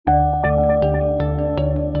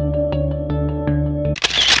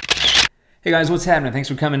Hey guys, what's happening? Thanks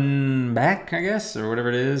for coming back, I guess, or whatever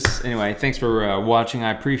it is. Anyway, thanks for watching. I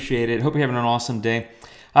appreciate it. Hope you're having an awesome day.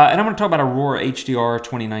 And I'm going to talk about Aurora HDR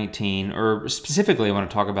 2019, or specifically I want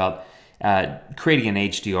to talk about creating an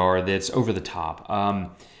HDR that's over the top.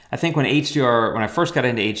 I think when I first got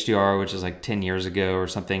into HDR, which is like 10 years ago or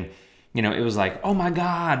something, it was like, oh my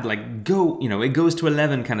God, like go, it goes to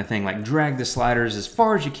 11 kind of thing, like drag the sliders as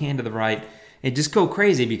far as you can to the right. It just go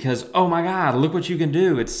crazy because, oh my God, look what you can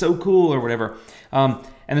do. It's so cool or whatever. And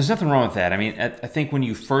there's nothing wrong with that. I mean, I think when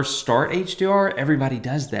you first start HDR, everybody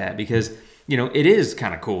does that because, it is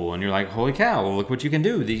kind of cool. And you're like, holy cow, look what you can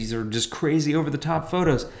do. These are just crazy over the top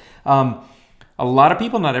photos. A lot of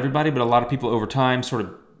people, not everybody, but a lot of people over time sort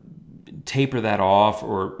of taper that off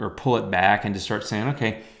or pull it back and just start saying,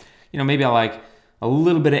 okay, maybe I like a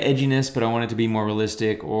little bit of edginess, but I want it to be more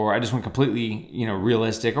realistic, or I just want completely,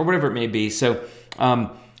 realistic, or whatever it may be. So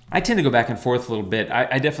I tend to go back and forth a little bit.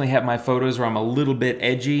 I definitely have my photos where I'm a little bit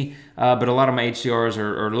edgy, but a lot of my HDRs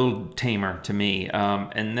are a little tamer to me,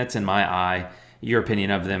 and that's in my eye. Your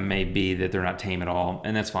opinion of them may be that they're not tame at all,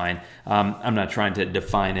 and that's fine. I'm not trying to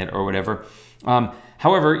define it or whatever.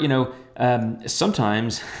 However,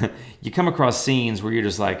 sometimes you come across scenes where you're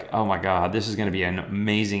just like, oh my God, this is going to be an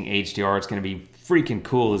amazing HDR. It's going to be freaking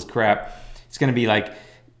cool as crap. It's going to be like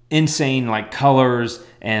insane, like colors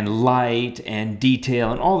and light and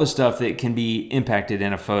detail and all the stuff that can be impacted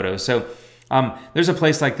in a photo. So there's a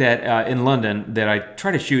place like that in London that I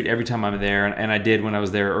try to shoot every time I'm there, and I did when I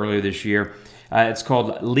was there earlier this year. It's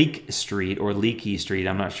called Leake Street or Leaky Street.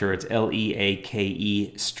 I'm not sure. It's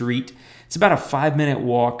Leake Street. It's about a 5-minute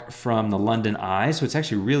walk from the London Eye, so it's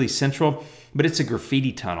actually really central, but it's a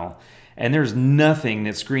graffiti tunnel. And there's nothing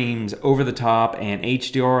that screams over the top and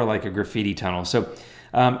HDR like a graffiti tunnel. So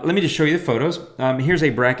let me just show you the photos. Here's a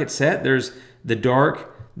bracket set. There's the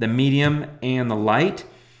dark, the medium, and the light.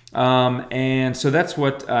 And so that's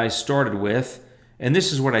what I started with, and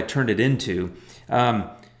this is what I turned it into.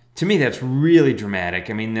 To me, that's really dramatic.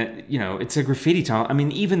 I mean, it's a graffiti tunnel. I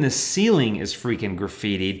mean, even the ceiling is freaking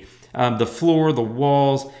graffitied. The floor, the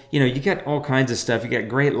walls, you got all kinds of stuff. You got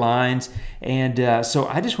great lines. And so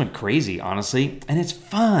I just went crazy, honestly. And it's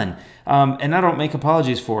fun. And I don't make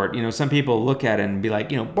apologies for it. Some people look at it and be like,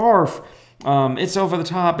 barf, it's over the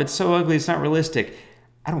top. It's so ugly. It's not realistic.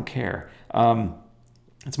 I don't care.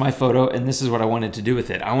 It's my photo, and this is what I wanted to do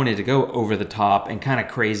with it. I wanted to go over the top and kind of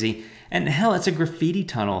crazy. And hell, it's a graffiti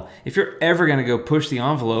tunnel. If you're ever going to go push the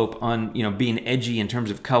envelope on, being edgy in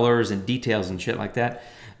terms of colors and details and shit like that,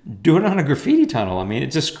 do it on a graffiti tunnel. I mean,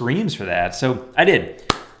 it just screams for that. So I did.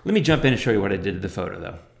 Let me jump in and show you what I did to the photo,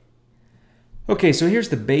 though. Okay, so here's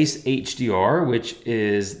the base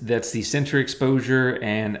HDR, that's the center exposure,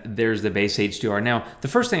 and there's the base HDR. Now, the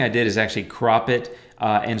first thing I did is actually crop it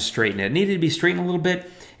and straighten it. It needed to be straightened a little bit,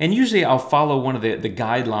 and usually I'll follow one of the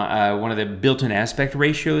guideline, one of the built-in aspect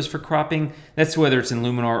ratios for cropping. That's whether it's in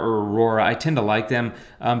Luminar or Aurora. I tend to like them.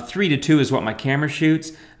 3:2 is what my camera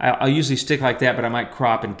shoots. I'll usually stick like that, but I might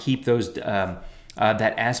crop and keep those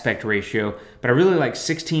that aspect ratio. But I really like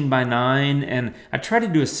 16:9, and I tried to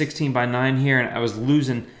do a 16:9 here, and I was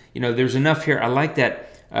losing. There's enough here. I like that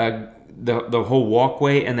the whole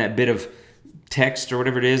walkway and that bit of text or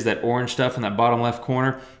whatever it is, that orange stuff in that bottom left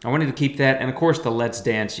corner. I wanted to keep that, and of course the Let's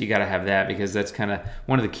Dance, you got to have that because that's kind of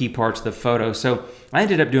one of the key parts of the photo. So I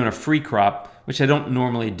ended up doing a free crop, which I don't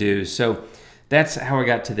normally do. So that's how I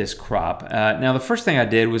got to this crop. Now the first thing I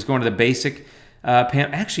did was go into the basic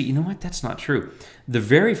panel. Actually, you know what? That's not true. The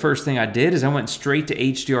very first thing I did is I went straight to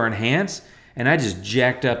HDR Enhance, and I just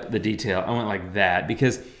jacked up the detail. I went like that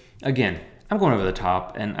because, again, I'm going over the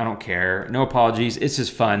top, and I don't care. No apologies. It's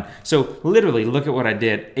just fun. So literally, look at what I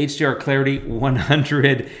did. HDR Clarity,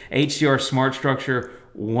 100. HDR Smart Structure,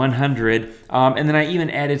 100. And then I even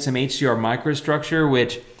added some HDR Microstructure,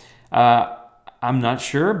 which I'm not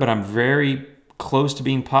sure, but I'm very close to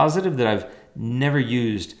being positive that I've never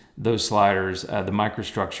used those sliders, the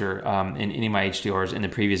microstructure, in any of my HDRs in the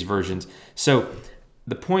previous versions. So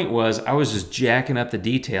the point was I was just jacking up the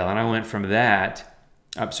detail, and I went from that,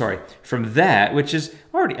 which is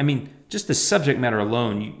already, I mean, just the subject matter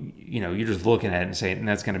alone, you're just looking at it and saying,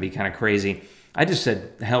 that's going to be kind of crazy. I just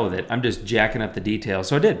said, hell with it. I'm just jacking up the detail.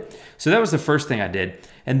 So I did. So that was the first thing I did.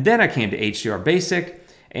 And then I came to HDR Basic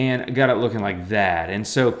and got it looking like that. And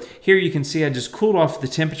so here you can see I just cooled off the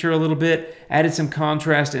temperature a little bit, added some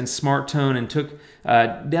contrast and smart tone, and took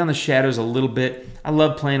down the shadows a little bit. I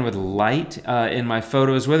love playing with light in my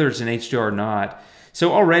photos, whether it's in HDR or not.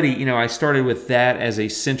 So already, I started with that as a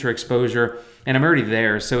center exposure, and I'm already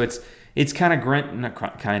there. So it's kind of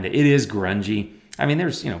it is grungy. I mean,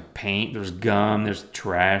 there's, paint, there's gum, there's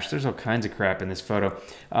trash, there's all kinds of crap in this photo.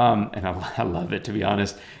 And I love it, to be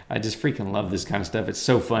honest. I just freaking love this kind of stuff. It's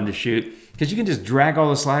so fun to shoot because you can just drag all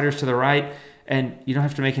the sliders to the right and you don't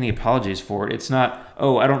have to make any apologies for it. It's not,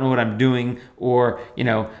 oh, I don't know what I'm doing, or,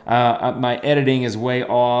 my editing is way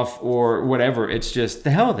off, or whatever. It's just,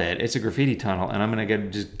 the hell with it. It's a graffiti tunnel, and I'm going to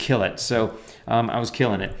just kill it. So I was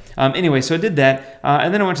killing it. Anyway, so I did that.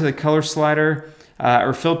 And then I went to the color slider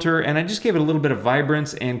or filter, and I just gave it a little bit of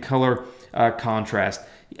vibrance and color contrast.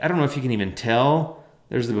 I don't know if you can even tell.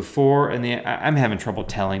 There's the before, and I'm having trouble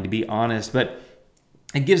telling, to be honest, but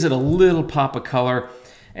it gives it a little pop of color.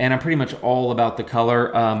 And I'm pretty much all about the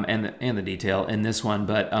color and the detail in this one,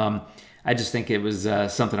 but I just think it was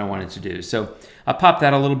something I wanted to do. So I popped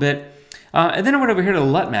that a little bit. And then I went over here to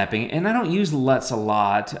LUT mapping, and I don't use LUTs a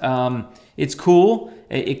lot. It's cool.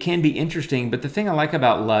 It can be interesting, but the thing I like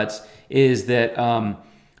about LUTs is that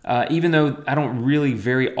even though I don't really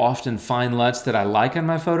very often find LUTs that I like on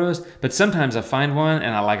my photos, but sometimes I find one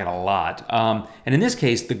and I like it a lot. And in this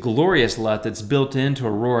case, the Glorious LUT that's built into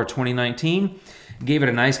Aurora 2019 gave it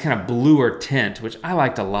a nice kind of bluer tint, which I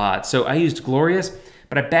liked a lot. So I used Glorious,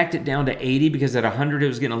 but I backed it down to 80 because at 100 it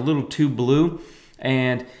was getting a little too blue.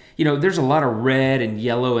 And there's a lot of red and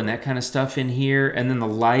yellow and that kind of stuff in here, and then the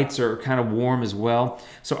lights are kind of warm as well.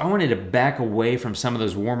 So I wanted to back away from some of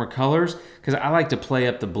those warmer colors because I like to play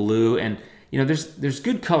up the blue, and there's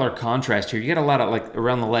good color contrast here. You got a lot of, like,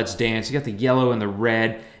 around the Let's Dance, you got the yellow and the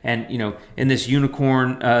red, and in this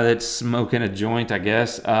unicorn that's smoking a joint, I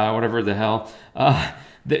guess, whatever the hell.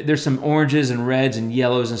 There's some oranges and reds and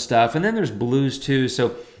yellows and stuff, and then there's blues too.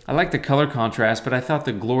 So I like the color contrast, but I thought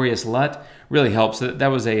the Glorious LUT really helps. That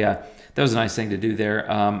was a nice thing to do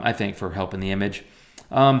there, I think, for helping the image.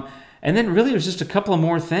 And then really it was just a couple of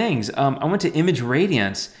more things. I went to Image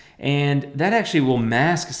Radiance, and that actually will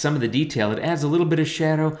mask some of the detail. It adds a little bit of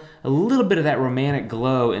shadow, a little bit of that romantic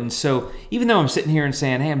glow. And so even though I'm sitting here and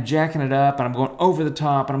saying, hey, I'm jacking it up and I'm going over the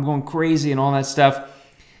top and I'm going crazy and all that stuff,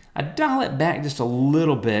 I dial it back just a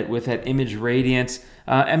little bit with that Image Radiance.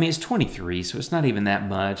 I mean, it's 23, so it's not even that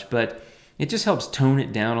much, but it just helps tone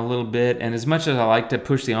it down a little bit. And as much as I like to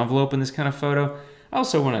push the envelope in this kind of photo, I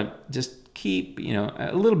also want to just keep,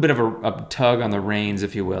 a little bit of a tug on the reins,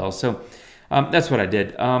 if you will. So that's what I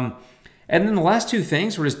did. And then the last two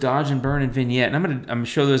things were just Dodge and Burn and Vignette. And I'm gonna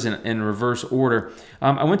show those in reverse order.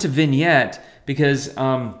 I went to Vignette because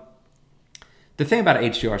the thing about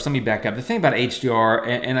HDR, so let me back up. The thing about HDR,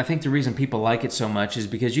 and I think the reason people like it so much is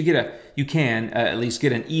because you can at least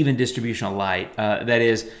get an even distribution of light. That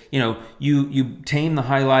is, you tame the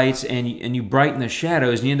highlights and you brighten the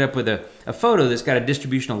shadows, and you end up with a photo that's got a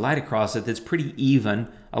distribution of light across it that's pretty even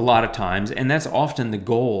a lot of times. And that's often the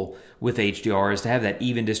goal with HDR, is to have that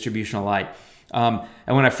even distribution of light. And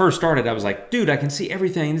when I first started, I was like, dude, I can see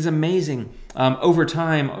everything. This is amazing. Over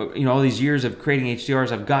time, all these years of creating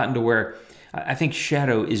HDRs, I've gotten to where I think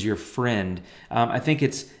shadow is your friend. I think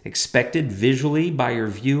it's expected visually by your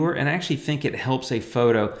viewer, and I actually think it helps a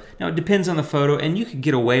photo. Now, it depends on the photo, and you could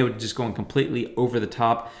get away with just going completely over the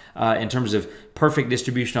top in terms of perfect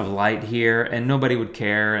distribution of light here, and nobody would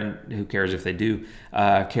care, and who cares if they do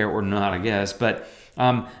care or not, I guess. But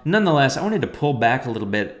nonetheless, I wanted to pull back a little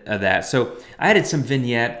bit of that. So I added some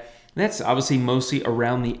vignette. That's obviously mostly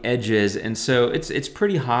around the edges, and so it's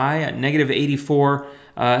pretty high at -84.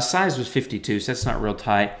 Size was 52, so that's not real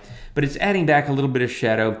tight, but it's adding back a little bit of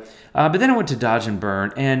shadow. But then I went to Dodge and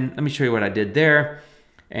Burn, and let me show you what I did there,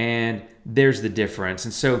 and there's the difference.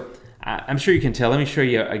 And so I'm sure you can tell. Let me show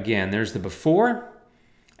you again. There's the before,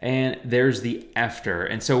 and there's the after.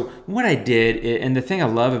 And so what I did, and the thing I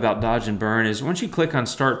love about Dodge and Burn, is once you click on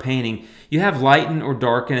Start Painting, you have lighten or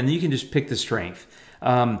darken, and then you can just pick the strength.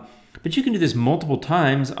 But you can do this multiple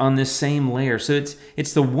times on this same layer. So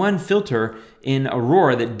it's the one filter in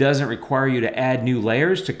Aurora that doesn't require you to add new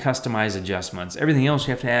layers to customize adjustments. Everything else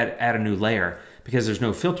you have to add a new layer because there's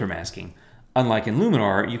no filter masking. Unlike in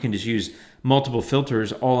Luminar, you can just use multiple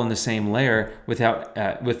filters all in the same layer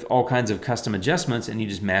without with all kinds of custom adjustments, and you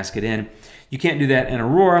just mask it in. You can't do that in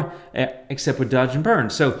Aurora except with Dodge and Burn.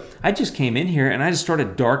 So I just came in here and I just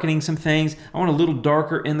started darkening some things. I want a little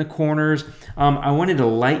darker in the corners. I wanted to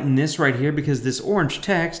lighten this right here because this orange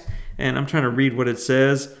text, and I'm trying to read what it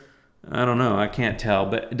says. I don't know, I can't tell,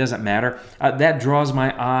 but it doesn't matter. That draws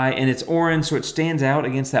my eye, and it's orange, so it stands out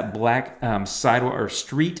against that black sidewalk or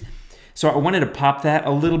street. So I wanted to pop that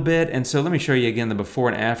a little bit, and so let me show you again the before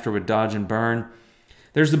and after with Dodge and Burn.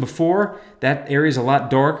 There's the before, that area is a lot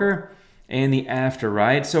darker, and the after,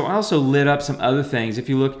 right? So I also lit up some other things. If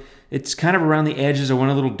you look, It's kind of around the edges. I want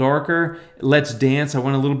a little darker. Let's Dance, I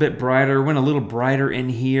went a little bit brighter. Went a little brighter in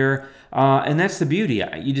here. And that's the beauty.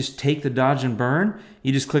 You just take the dodge and burn.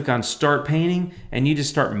 You just click on Start Painting, and you just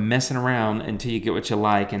start messing around until you get what you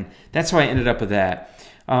like. And that's how I ended up with that.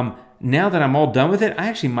 Now that I'm all done with it, I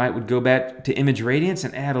actually would go back to Image Radiance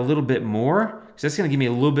and add a little bit more, because that's going to give me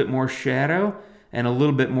a little bit more shadow and a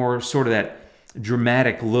little bit more sort of that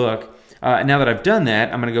dramatic look. Now that I've done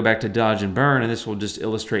that, I'm going to go back to Dodge and Burn, and this will just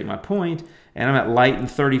illustrate my point. And I'm at light and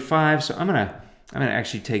 35, so I'm gonna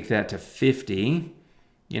actually take that to 50.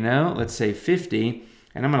 You know, let's say 50,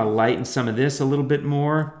 and I'm going to lighten some of this a little bit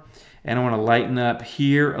more, and I want to lighten up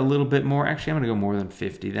here a little bit more. Actually, I'm going to go more than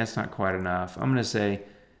 50. That's not quite enough. I'm going to say,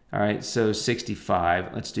 all right, so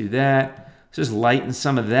 65. Let's do that. Let's just lighten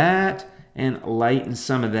some of that and lighten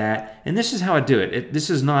some of that. And this is how I do it. This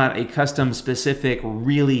is not a custom specific,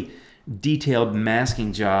 really detailed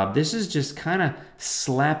masking job. This is just kind of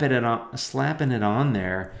slapping it on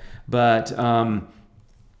there. But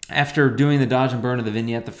after doing the dodge and burn of the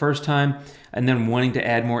vignette the first time and then wanting to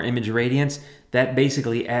add more Image Radiance, that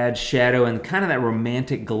basically adds shadow and kind of that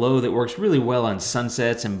romantic glow that works really well on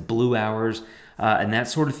sunsets and blue hours and that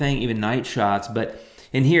sort of thing, even night shots. But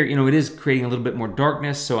in here, you know, it is creating a little bit more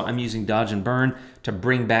darkness, so I'm using dodge and burn to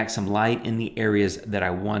bring back some light in the areas that I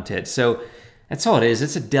wanted. So that's all it is.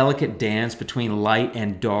 It's a delicate dance between light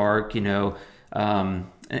and dark, you know,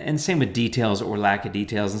 and same with details or lack of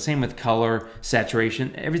details, and same with color,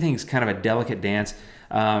 saturation. Everything's kind of a delicate dance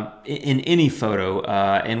in any photo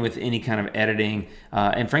and with any kind of editing,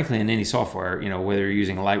 and frankly in any software, you know, whether you're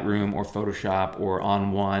using Lightroom or Photoshop or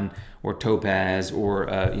On1 or Topaz or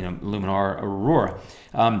you know, Luminar or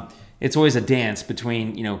Aurora. It's always a dance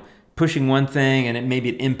between, you know, pushing one thing and maybe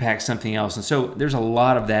it impacts something else. And so there's a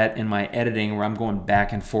lot of that in my editing where I'm going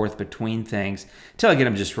back and forth between things until I get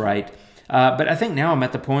them just right. But I think now I'm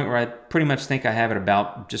at the point where I pretty much think I have it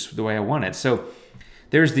about just the way I want it. So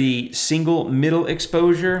there's the single middle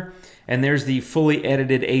exposure, and there's the fully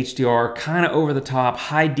edited HDR, kind of over the top,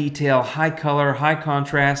 high detail, high color, high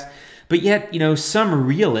contrast, but yet, you know, some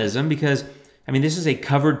realism, because I mean, this is a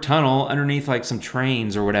covered tunnel underneath like some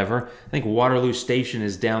trains or whatever. I think Waterloo Station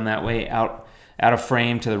is down that way, out of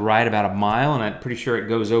frame to the right about a mile, and I'm pretty sure it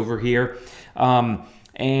goes over here.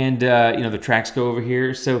 And you know, the tracks go over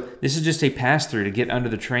here. So this is just a pass-through to get under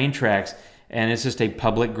the train tracks, and it's just a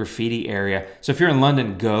public graffiti area. So if you're in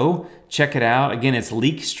London, go check it out. Again, it's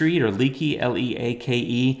Leake Street, or Leaky,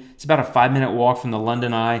 L-E-A-K-E. It's about a 5-minute walk from the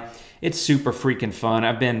London Eye. It's super freaking fun.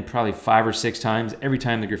 I've been probably 5 or 6 times. Every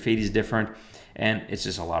time the graffiti is different, and it's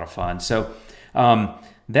just a lot of fun. So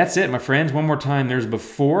that's it, my friends. One more time, there's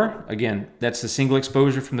before. Again, that's the single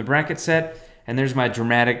exposure from the bracket set, and there's my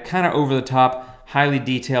dramatic, kind of over-the-top, highly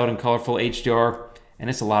detailed and colorful HDR, and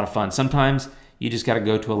it's a lot of fun. Sometimes you just got to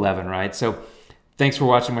go to 11, right? So thanks for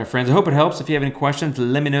watching, my friends. I hope it helps. If you have any questions,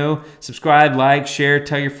 let me know. Subscribe, like, share,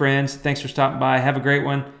 tell your friends. Thanks for stopping by. Have a great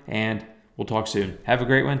one, and we'll talk soon. Have a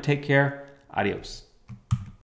great one. Take care. Adios.